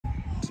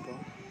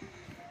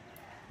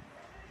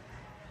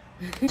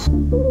Dumelang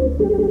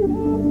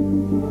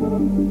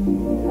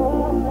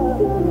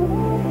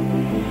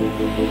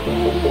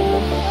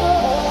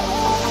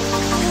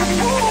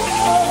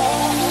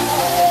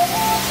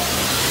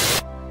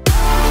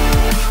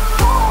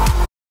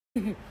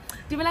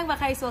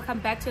Bakgaeso, welcome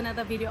back to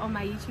another video on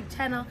my YouTube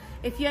channel.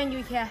 If you're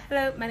new here,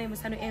 hello, my name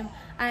is Thandoh.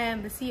 I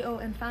am the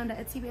CEO and founder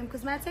at CBM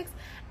Cosmetics,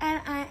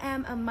 and I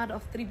am a mother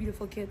of 3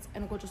 beautiful kids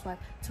and a gorgeous wife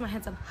to my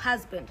handsome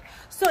husband.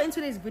 So in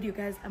today's video,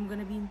 guys, I'm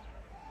gonna be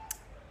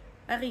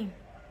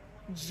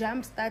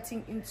jump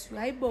starting into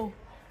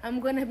I'm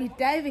gonna be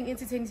diving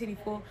into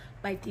 2024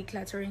 by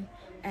decluttering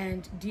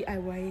and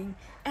DIYing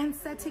and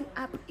setting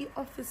up an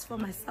office for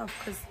myself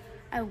because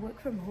I work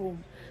from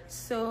home.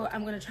 So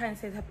I'm gonna try and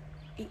set up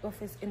an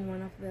office in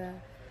one of the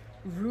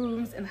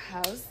rooms in the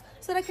house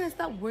so that I can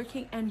start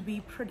working and be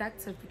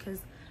productive,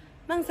 because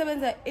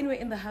anyway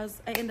in the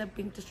house I end up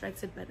being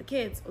distracted by the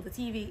kids or the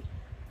TV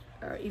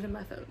or even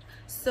my phone.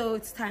 So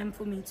it's time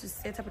for me to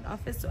set up an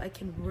office so I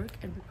can work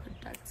and be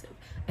productive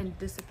and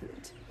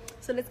disciplined.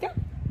 So let's go.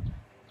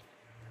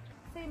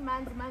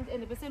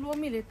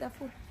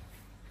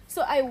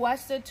 So I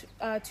watched it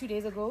 2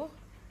 days ago,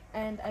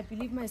 and I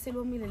believe my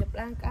Selomile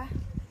Blanca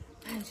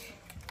and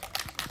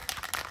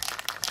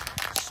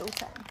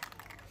showtime.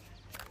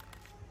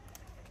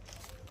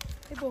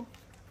 Hey, Bo.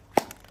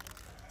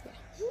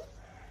 Yeah.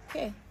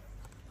 Okay,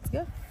 let's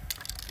go.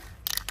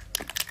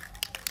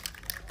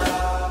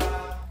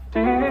 I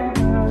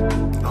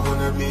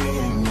wanna be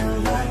in your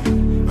life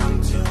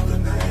until the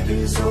night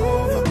is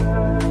over.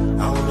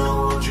 I wanna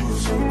hold you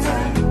so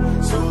tight,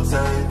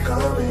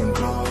 coming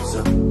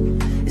closer.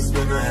 It's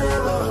been a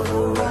hell of a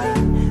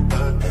ride,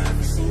 but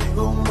every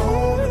single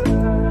moment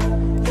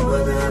you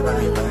were there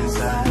by my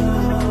side.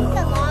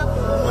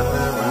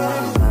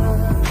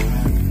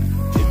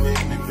 You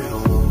make me feel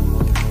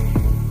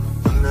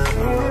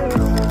whenever I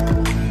cry,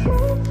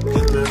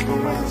 get there for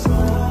my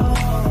soul.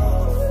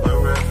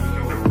 Wherever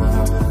you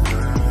are,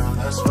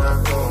 that's where I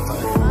go my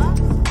home.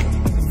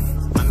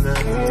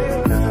 Whenever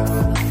you're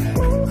down,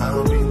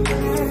 I'll be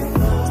there.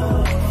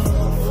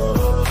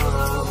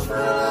 I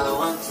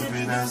want to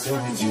be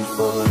dancing with you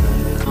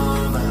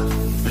forever.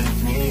 Make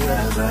me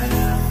as I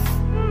am.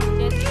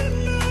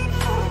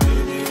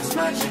 Baby, it's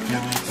magic,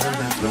 let me turn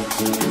that flow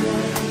to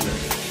red.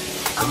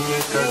 Come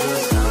here, 'cause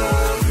it's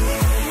time.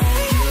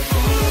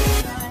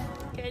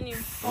 Can you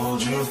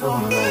Hold you for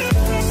life.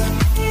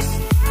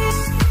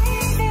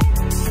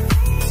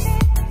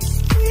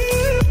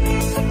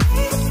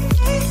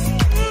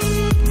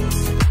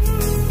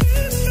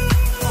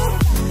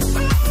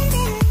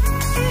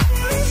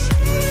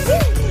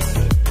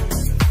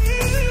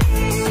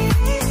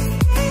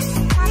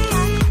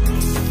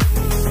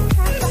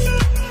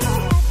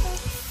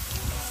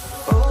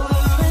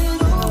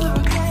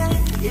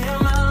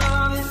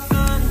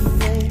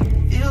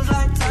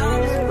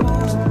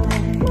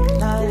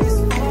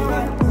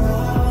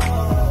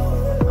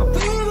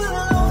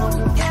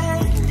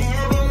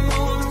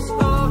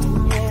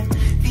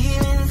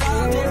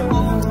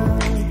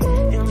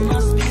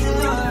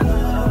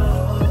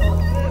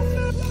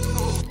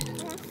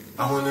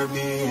 I wanna be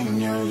in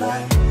your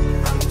life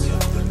until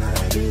the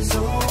night is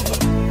over.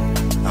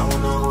 I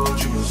wanna hold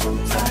you so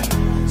tight,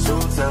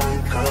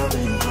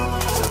 coming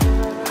closer.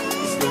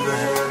 It's been a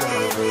hell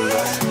of a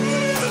ride,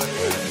 but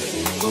every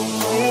single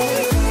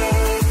moment you're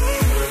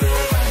there by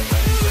my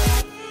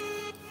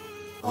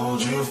side.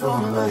 Hold you for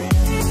life.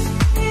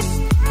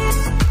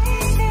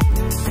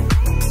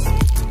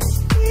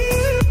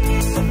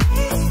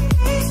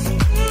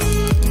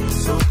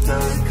 So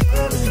tight,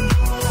 coming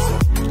closer.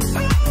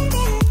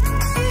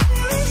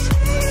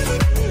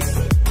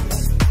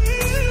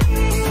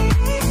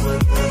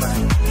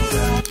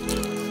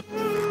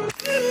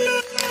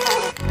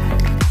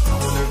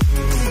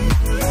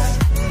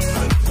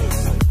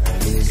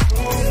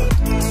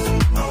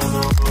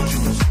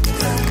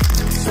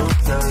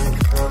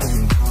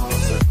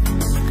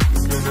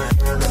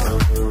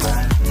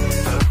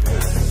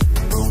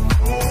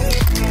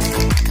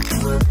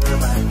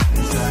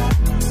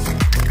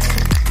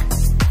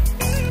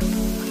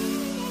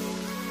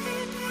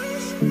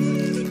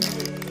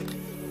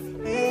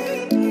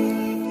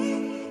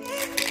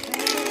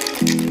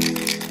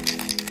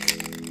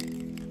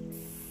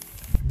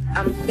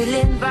 I'm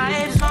feeling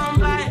vibes on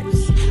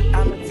vibes.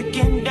 I'm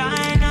freaking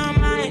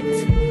dynamite.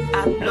 I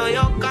blow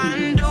your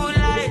candle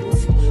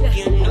lights.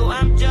 You know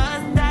I'm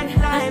just that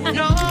type.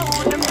 No,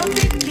 them no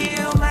fit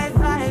kill my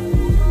vibe.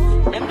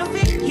 Them no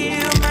fit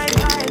kill my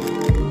vibe.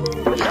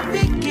 Them no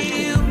fit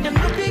kill. Them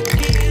no fit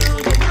kill.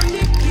 Them no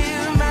fit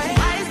kill my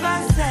eyes.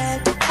 But said,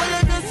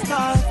 follow the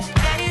stars.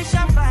 Yeah, you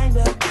shall find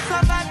her. It's a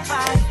bad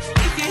vibe.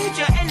 If you hit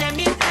your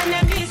enemies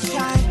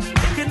shine.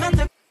 If you're not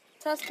the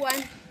task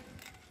 1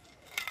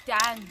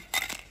 done.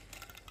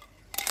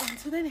 On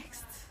to the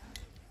next.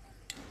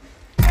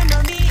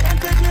 Follow me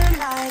into the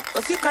light,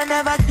 'cause you can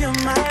never kill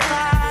my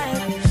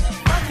vibe.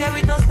 But there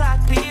with no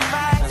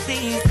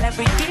sacrifices.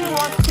 Everything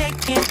was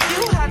taken,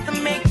 you had to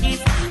make it.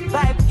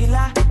 Vibe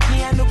killer,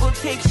 me I no go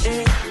take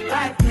shit.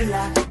 Vibe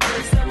killer.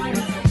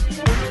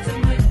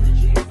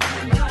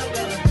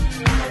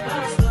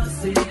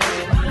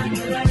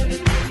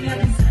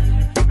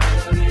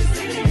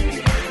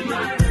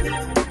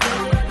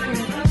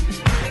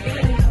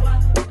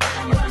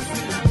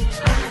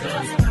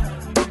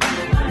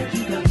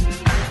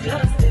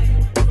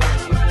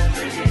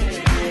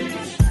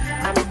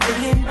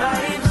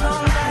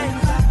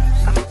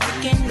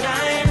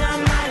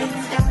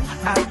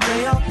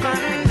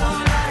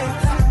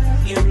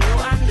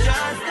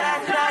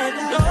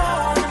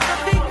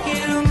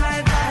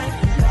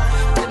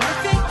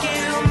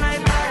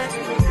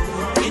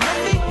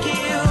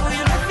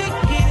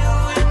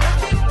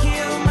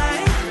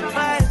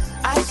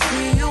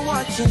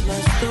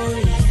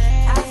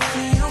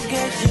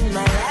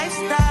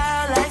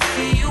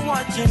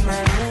 watching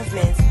my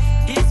movements.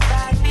 This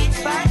bad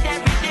bitch bad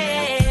every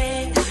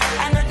day.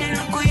 I know they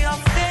look at your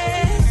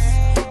face.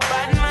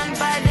 Bad man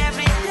bad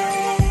every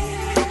day.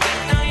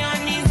 Get on your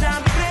knees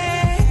and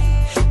pray.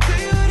 Do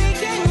you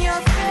regain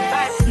your faith?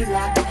 Bad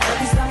killer,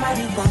 every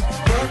somebody come.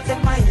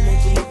 Protect my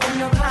energy from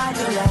your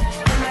cardula.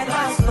 In my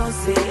past, don't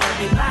say I'll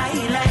be my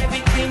healer.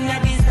 Everything I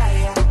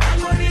desire, I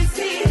go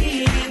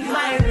receive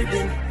my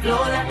ribbon.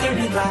 Flow like a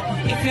river.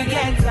 If you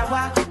get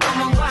sour,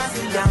 come on, pass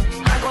it down.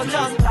 I go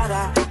just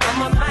para.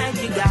 Come on, my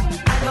jigger.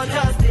 I go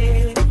just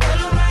stay.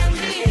 Follow my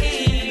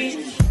lead.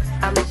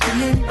 I'm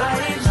feeling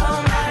vibes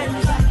on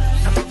vibes.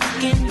 I'm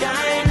fucking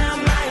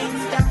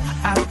dynamite.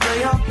 I blow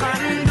your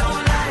candle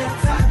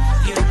lights.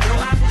 You know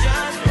I'm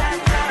just that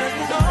type.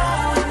 No,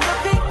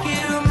 nothing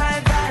kill my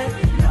vibe.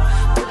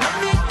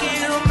 Nothing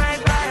kill my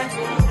vibe.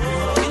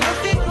 You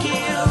nothing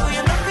kill.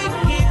 You nothing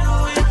kill.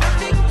 You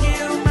nothing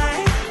kill my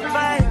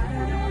vibe.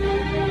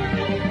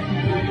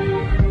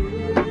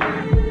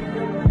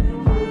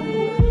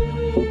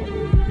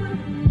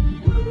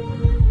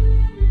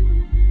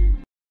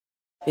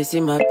 You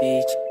see my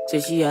bitch, say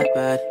she act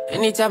bad.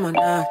 Anytime I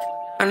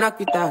knock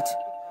it out.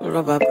 No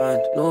rubber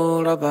band,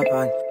 no rubber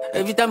band.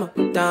 Every time I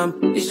put down,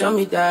 they show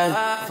me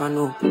that. If I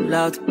know pull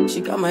out,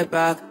 she got my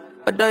back.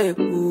 Although you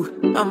cool,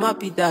 I'm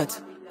happy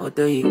that.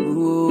 Although you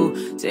cool,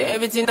 say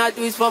everything I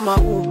do is for my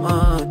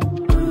woman.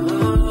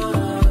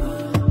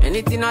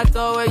 Anything I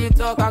talk, where you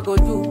talk, I go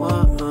do.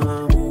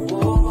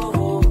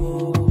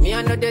 Me,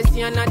 I know they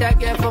see another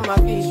girl for my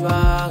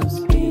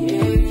visuals.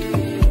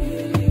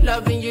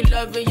 Loving you,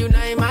 now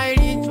in my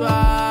ritual.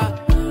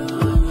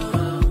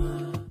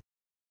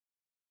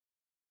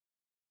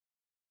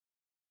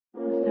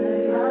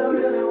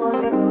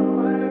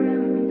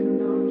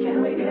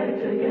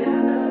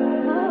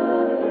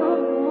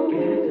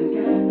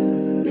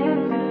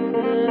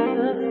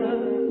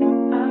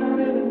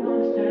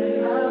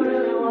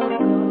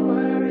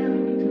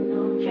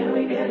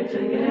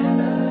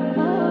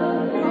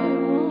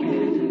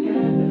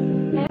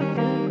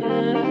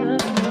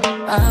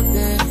 I've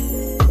been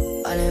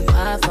all in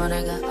my phone,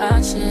 I got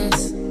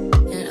options.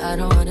 And I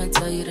don't wanna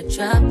tell you to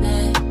drop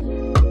it,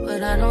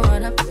 but I don't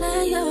wanna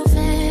play your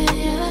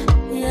fair.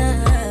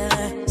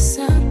 Yeah,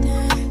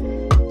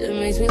 something that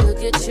makes me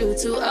look at you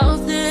too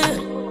often.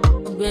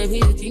 Oh, baby,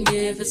 you can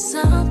give it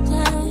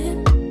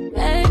something.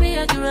 Baby,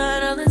 I can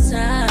run all the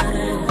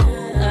time.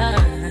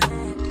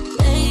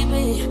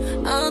 Baby,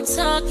 I'm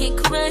talking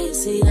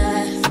crazy. I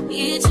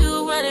need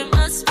you running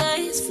my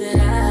space, but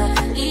I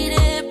need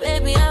it,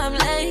 baby, I'm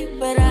late,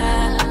 but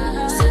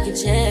I still can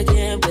check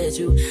in with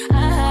you.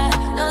 I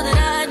know that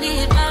I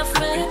need my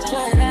friends,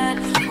 but I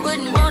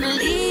wouldn't wanna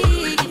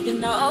leave,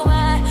 even though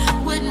I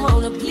wouldn't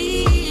wanna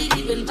bleed.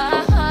 Even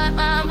my heart,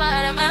 my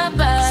mind, and my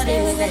body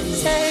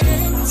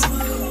says,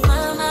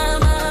 my mind,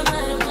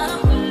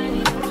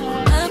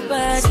 my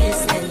body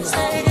says,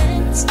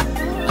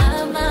 my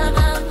mind,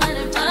 and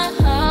my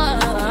heart,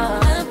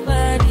 my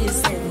body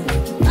says,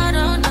 I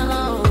don't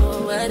know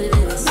what it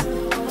is.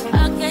 I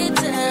can't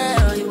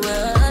tell you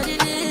what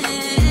it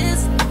is,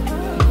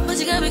 but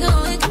you got me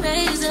going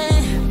crazy.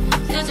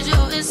 Just to do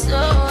is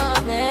so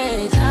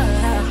amazing.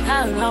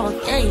 How long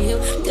can you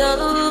go,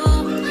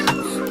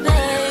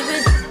 baby?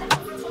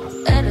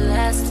 At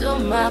last, till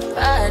my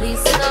body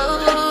so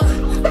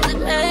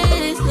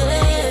crazy.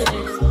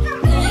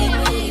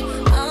 Baby,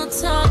 I'm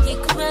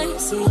talking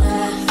crazy. I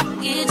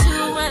need you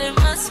right in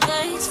my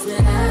space,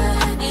 but I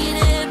need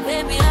it,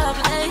 baby. I'm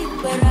late,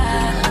 but I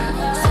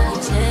still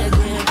check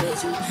in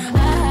with you.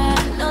 I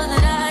know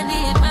that I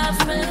need my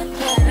friend,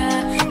 but I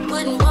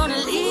wouldn't wanna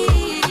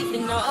leave,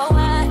 even though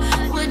I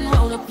wouldn't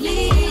wanna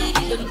bleed.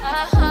 Even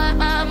my heart,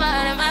 my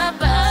mind, and my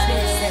body.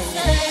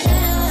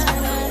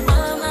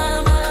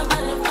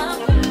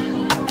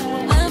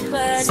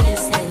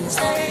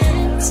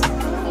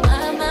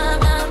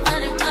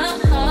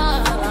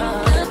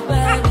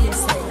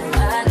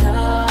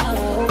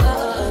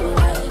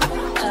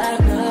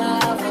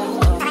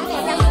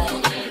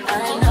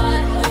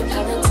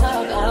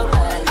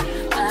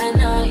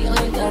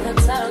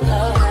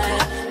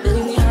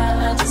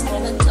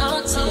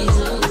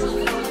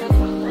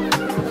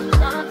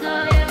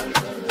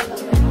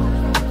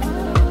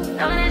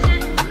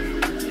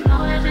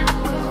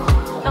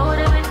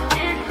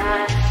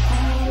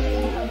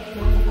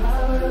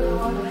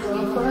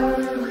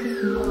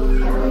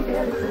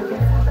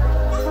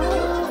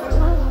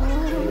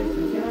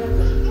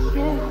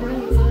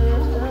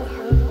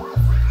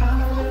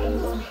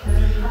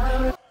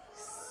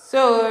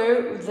 So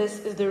this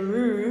is the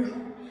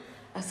room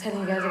I was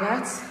telling you guys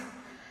about.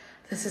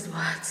 This is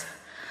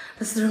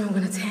the room I'm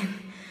gonna turn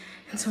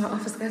into my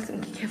office, guys.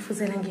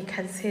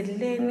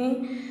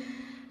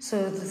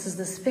 So this is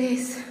the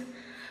space.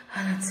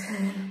 I'm gonna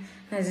turn.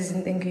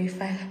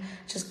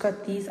 Just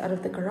got these out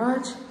of the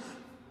garage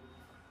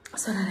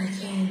so that I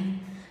can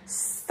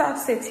start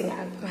setting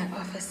up my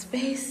office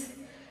space.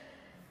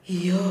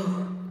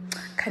 Yo,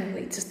 can't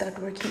wait to start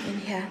working in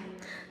here.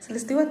 So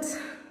let's do it.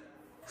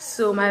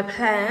 So my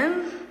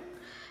plan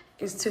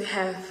is to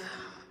have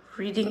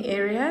reading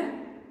area,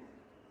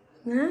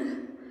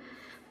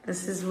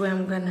 This is where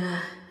I'm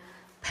gonna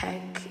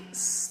pack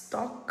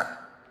stock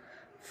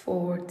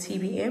for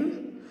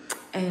TBM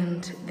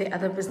and the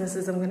other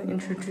businesses I'm gonna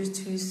introduce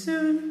to you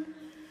soon.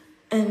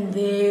 And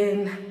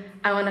then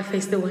I wanna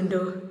face the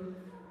window.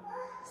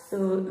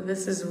 So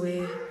this is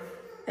where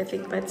I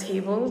think my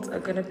tables are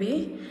gonna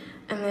be.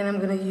 And then I'm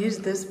gonna use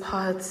this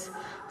part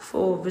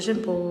for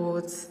vision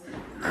boards,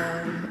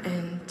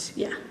 and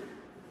yeah,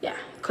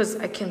 because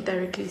I can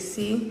directly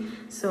see,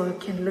 so I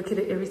can look at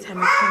it every time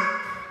I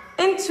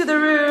come into the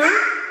room.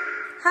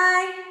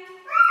 Hi.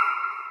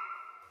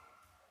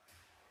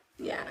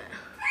 Yeah.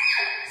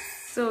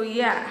 So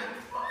yeah.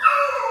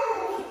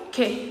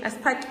 Okay, as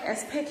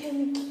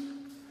packing.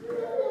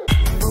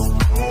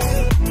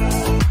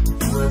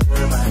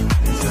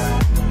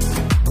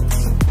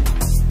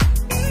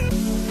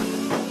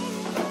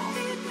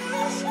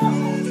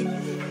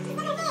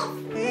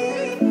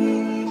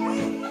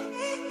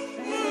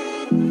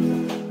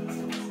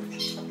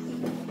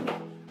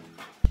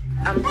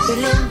 I'm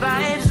feeling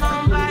vibes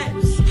on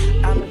vibes.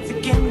 I'm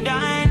freaking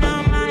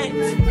dynamite.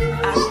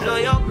 I blow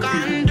your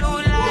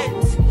candle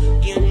lights.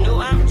 You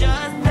know I'm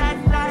just that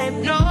type.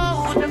 No,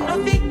 them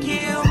no fit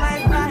kill my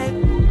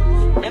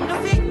vibe. Them no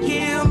fit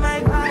kill my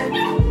vibe.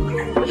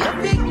 Them no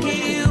fit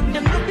kill.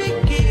 Them no fit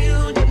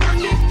kill. Them no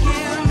fit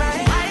kill my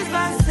eyes.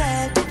 But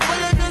said,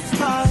 follow the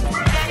stars.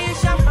 Yeah, you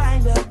shall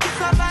find her. It's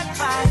a bad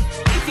vibe.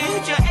 If you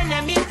hit your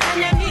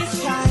enemies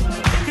shine.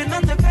 If you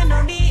not depend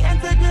on me,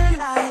 enter the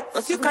light.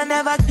 Cause you can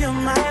never kill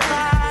my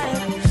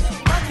vibe.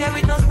 But there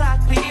is no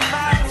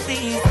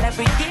sacrifices.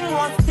 Everything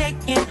was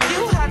taken.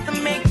 You had to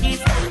make it.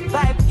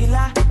 Vibe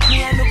killer.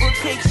 Me and no go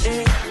take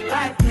shit.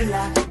 Vibe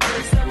killer.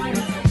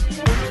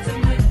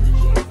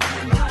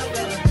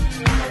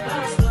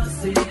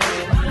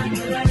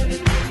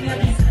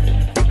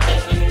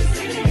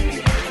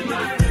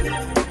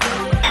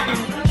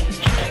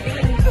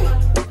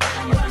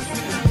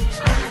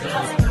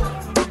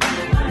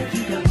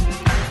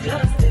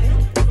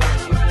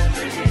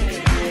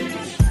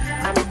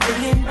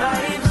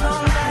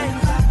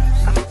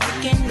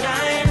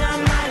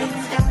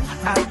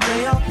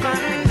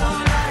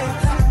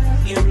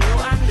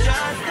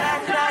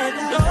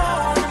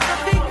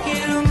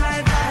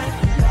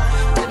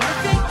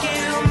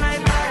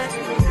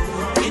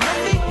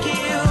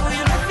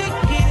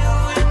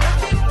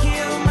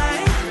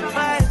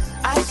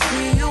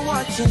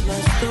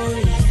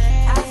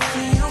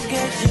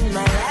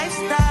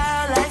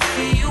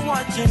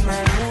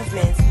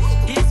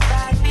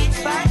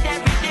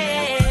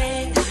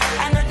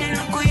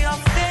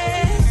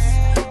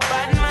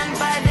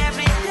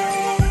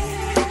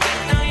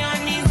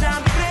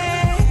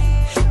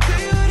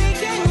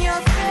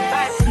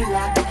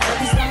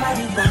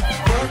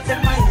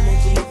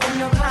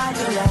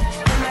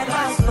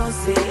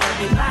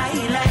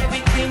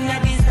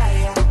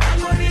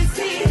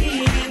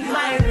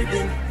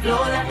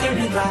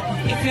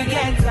 If you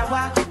get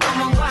sour,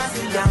 come on, pass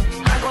it down.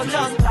 I go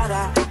just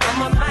para,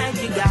 come on, my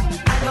jigger.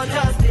 I go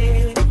just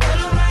stay,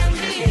 follow my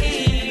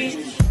lead.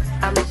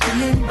 I'm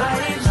feeling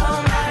vibes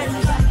on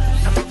vibes.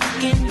 I'm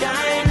fucking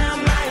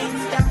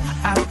dynamite.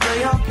 I blow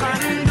your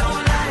candle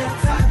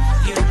lights.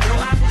 You know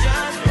I'm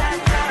just that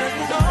type.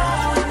 No,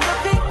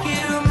 nothing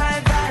kill my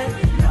vibe.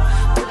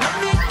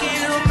 Nothing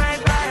kill my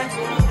vibe.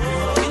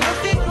 You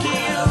nothing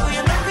kill,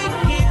 you nothing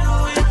kill,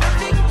 you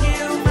nothing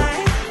kill my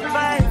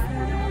vibe.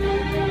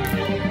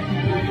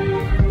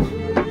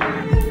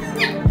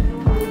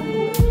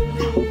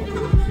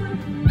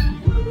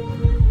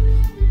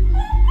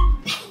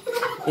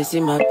 You see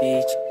my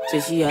bitch, say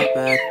she a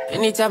bad.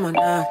 Anytime I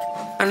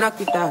knock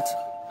with that.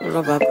 No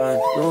rubber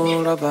band,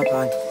 no rubber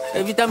band.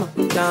 Every time I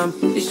put down,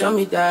 they show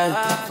me that.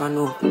 If I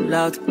know pull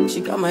out,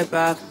 she got my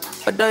back.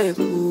 Although you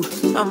cool,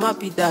 I'm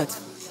happy that.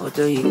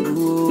 Although you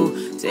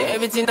cool, say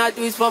everything I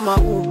do is for my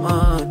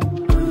woman.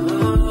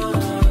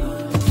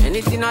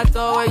 Anything I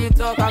talk, when you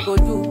talk, I go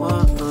do.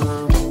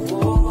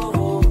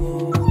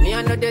 Me,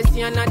 I know they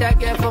see another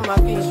girl for my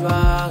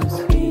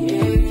visuals.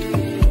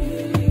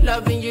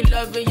 Loving you,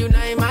 now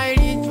in my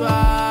ritual.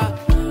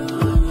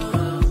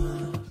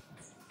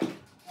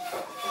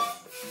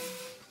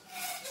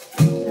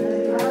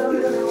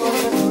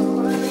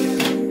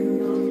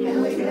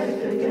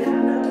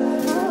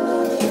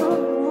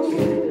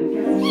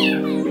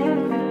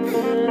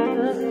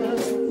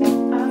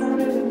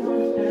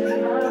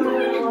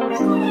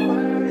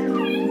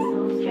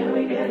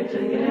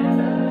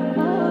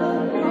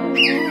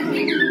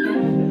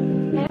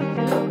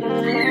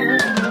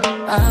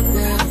 I've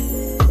been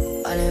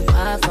all in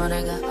my phone,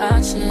 I got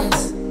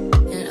options.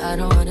 And I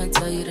don't wanna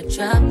tell you to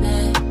drop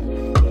it,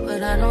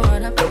 but I don't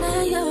wanna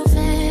play your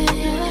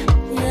fair.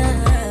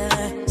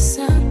 Yeah,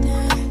 something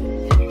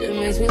that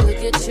makes me look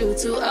at you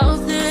too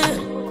often.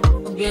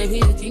 Oh, baby,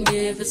 you can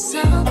give it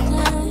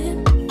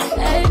something.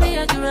 Baby,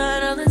 I can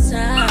run all the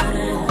time.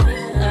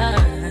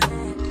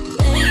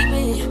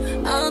 Baby,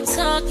 I'm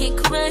talking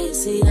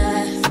crazy. I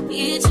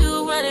need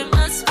you running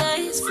my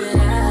space, but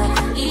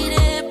I need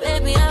it,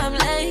 baby, I'm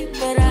late,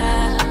 but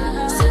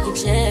I still keep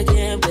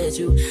checking with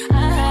you.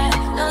 I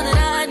know that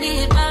I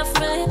need my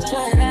friends,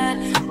 but I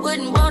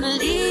wouldn't want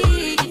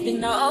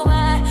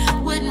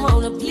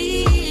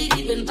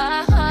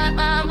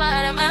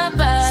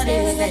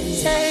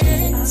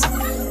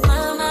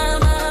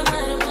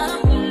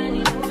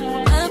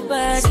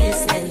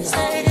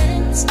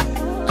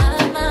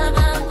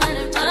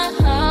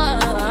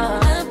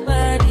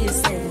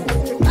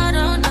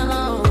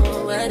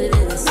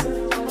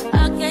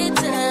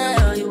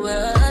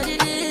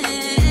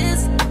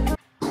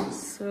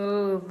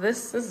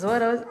this is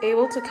what I was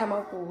able to come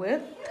up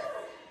with.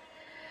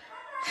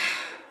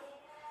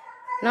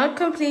 Not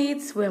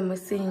complete, we're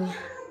missing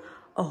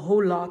a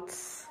whole lot,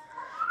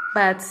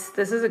 but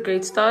this is a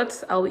great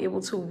start. I'll be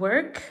able to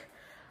work,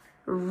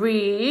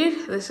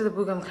 read. This is the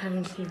book I'm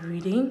currently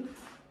reading,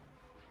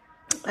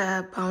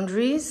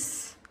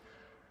 Boundaries.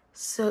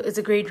 So it's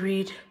a great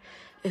read.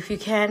 If you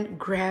can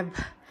grab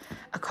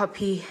a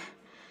copy,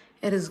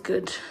 it is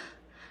good,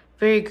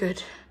 very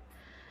good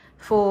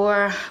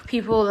for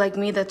people like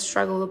me that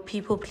struggle with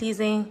people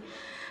pleasing,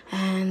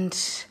 and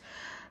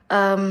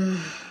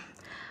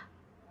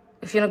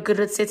if you're not good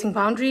at setting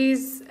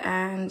boundaries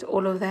and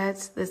all of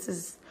that, this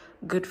is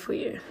good for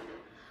you.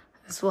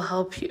 This will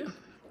help you.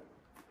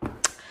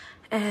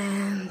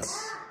 And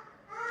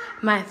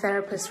my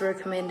therapist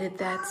recommended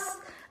that.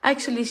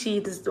 Actually, she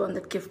is the one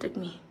that gifted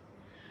me.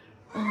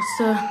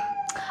 Also,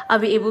 I'll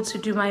be able to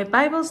do my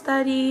Bible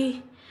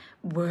study,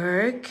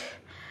 work,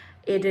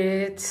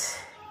 edit,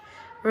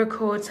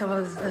 record some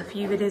of the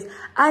few videos.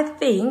 I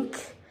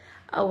think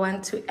I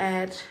want to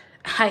add,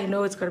 I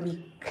know it's going to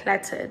be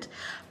cluttered,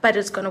 but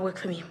it's going to work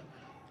for me.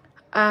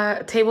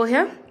 A table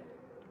here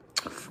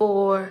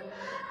for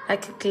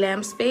like a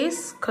glam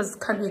space, because it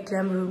can't be a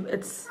glam room.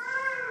 It's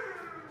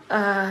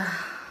a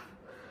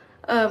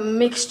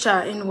mixture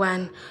in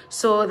one.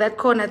 So that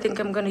corner, I think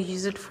I'm going to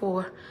use it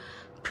for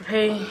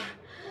preparing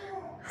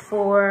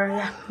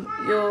for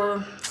your,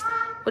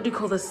 what do you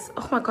call this?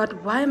 Oh my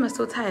god, why am I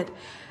so tired?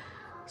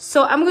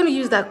 So I'm going to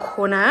use that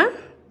corner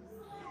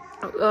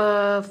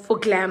for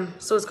glam.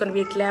 So it's going to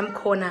be a glam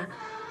corner.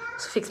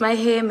 So fix my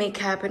hair,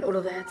 makeup, and all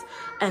of that.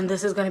 And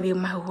this is going to be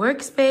my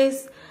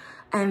workspace,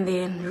 and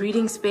then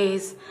reading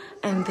space,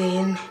 and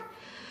then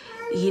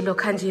yilo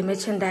kanji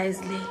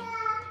merchandise.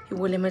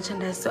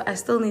 Merchandise. So I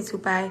still need to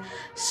buy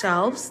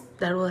shelves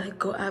that will like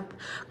go up,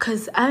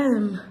 because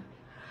I'm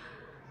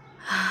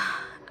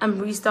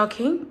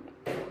restocking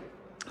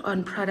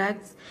on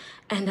products,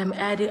 and I'm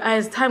adding,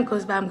 as time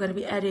goes by, I'm going to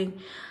be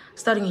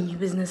starting a new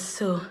business.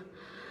 So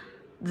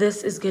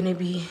this is going to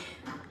be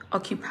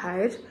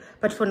occupied,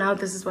 but for now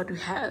this is what we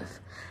have,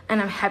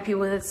 and I'm happy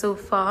with it so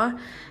far.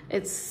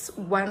 It's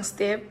one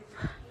step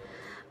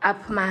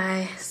up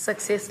my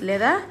success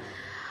ladder.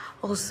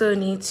 Also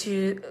need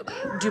to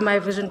do my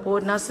vision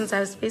board now, since I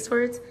have space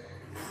for it.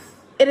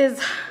 It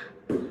is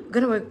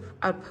gonna work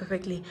out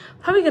perfectly.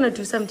 Probably gonna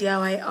do some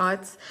DIY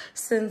arts,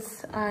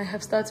 since I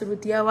have started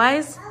with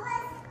DIYs.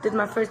 Did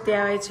my first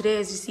DIY today,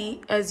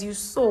 as you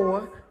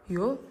saw.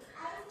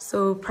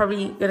 So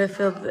probably gonna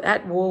fill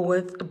that wall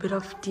with a bit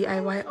of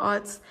DIY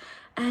arts,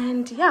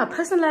 and yeah,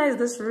 personalize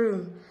this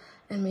room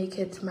and make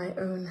it my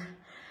own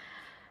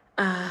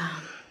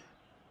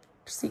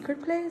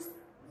secret place,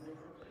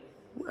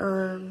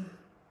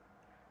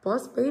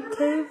 boss babe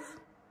cave,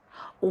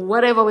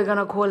 whatever we're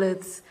gonna call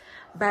it.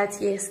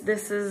 But yes,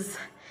 this is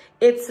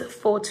it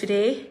for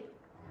today.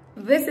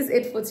 This is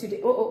it for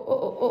today.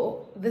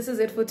 This is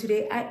it for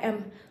today. I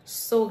am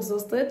so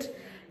exhausted.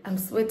 I'm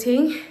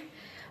sweating,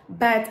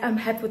 but I'm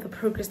happy with the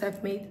progress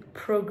I've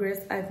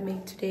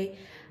made. Today.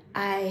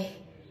 I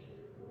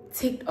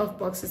ticked off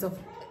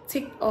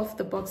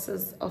the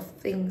boxes of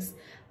things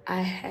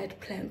I had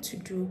planned to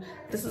do.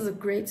 This is a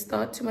great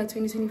start to my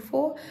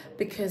 2024,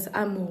 because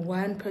I'm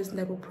one person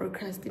that will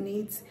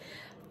procrastinate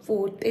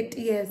for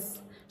 30 years.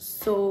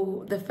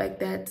 So the fact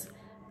that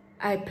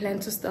I plan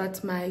to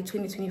start my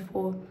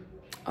 2024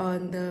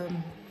 on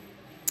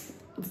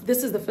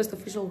this is the first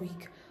official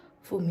week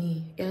for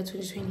me,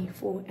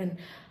 2024, and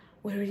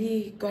we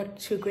already got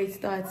to a great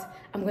start.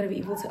 I'm gonna be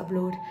able to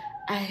upload.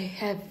 I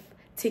have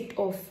ticked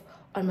off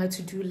on my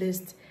to-do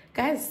list.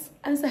 Guys,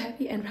 I'm so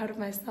happy and proud of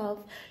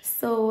myself.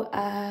 So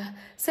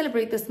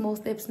celebrate the small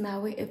steps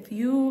now. If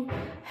you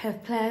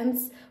have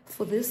plans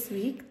for this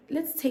week,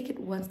 let's take it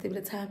one step at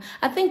a time.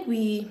 I think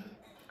we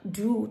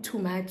do too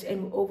much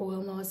and we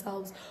overwhelm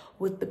ourselves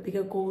with the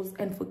bigger goals,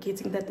 and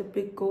forgetting that the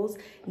big goals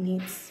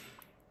needs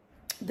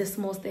the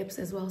small steps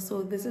as well.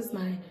 So this is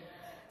my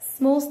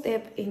small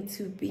step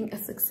into being a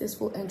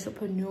successful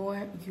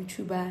entrepreneur,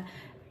 YouTuber,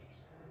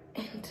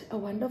 and a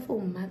wonderful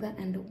mother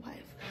and a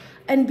wife,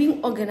 and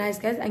being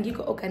organized, guys. And you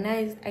go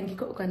organized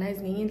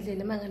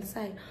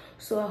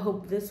so I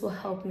hope this will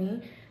help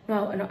me.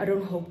 No, I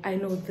don't hope, I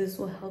know this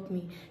will help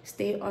me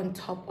stay on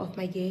top of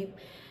my game,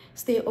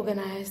 stay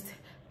organized,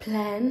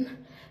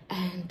 plan,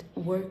 and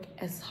work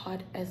as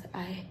hard as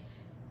I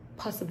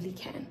possibly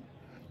can,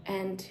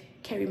 and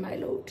carry my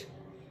load.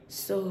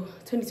 So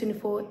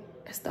 2024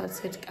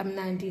 started. I'm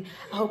 90.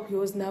 I hope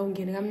yours now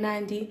getting. I'm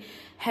 90.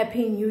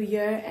 Happy New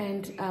Year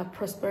and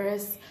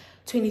prosperous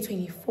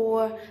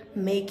 2024.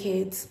 Make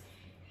it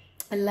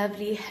a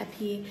lovely,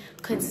 happy,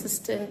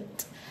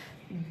 consistent,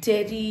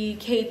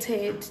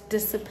 dedicated,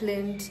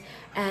 disciplined,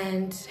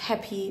 and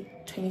happy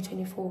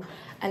 2024.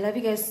 I love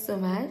you guys so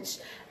much.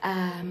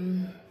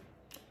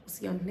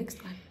 See you on the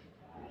next one.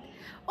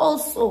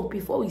 Also,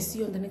 before we see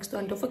you on the next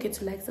one, don't forget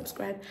to like,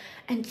 subscribe,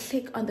 and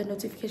click on the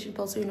notification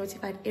bell so you're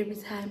notified every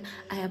time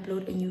I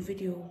upload a new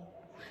video.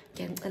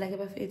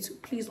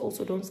 Please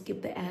also don't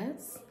skip the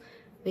ads.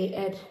 They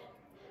add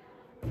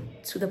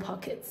to the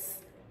pockets.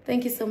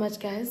 Thank you so much,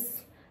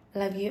 guys.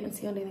 Love you and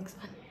see you on the next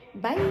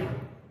one.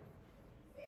 Bye.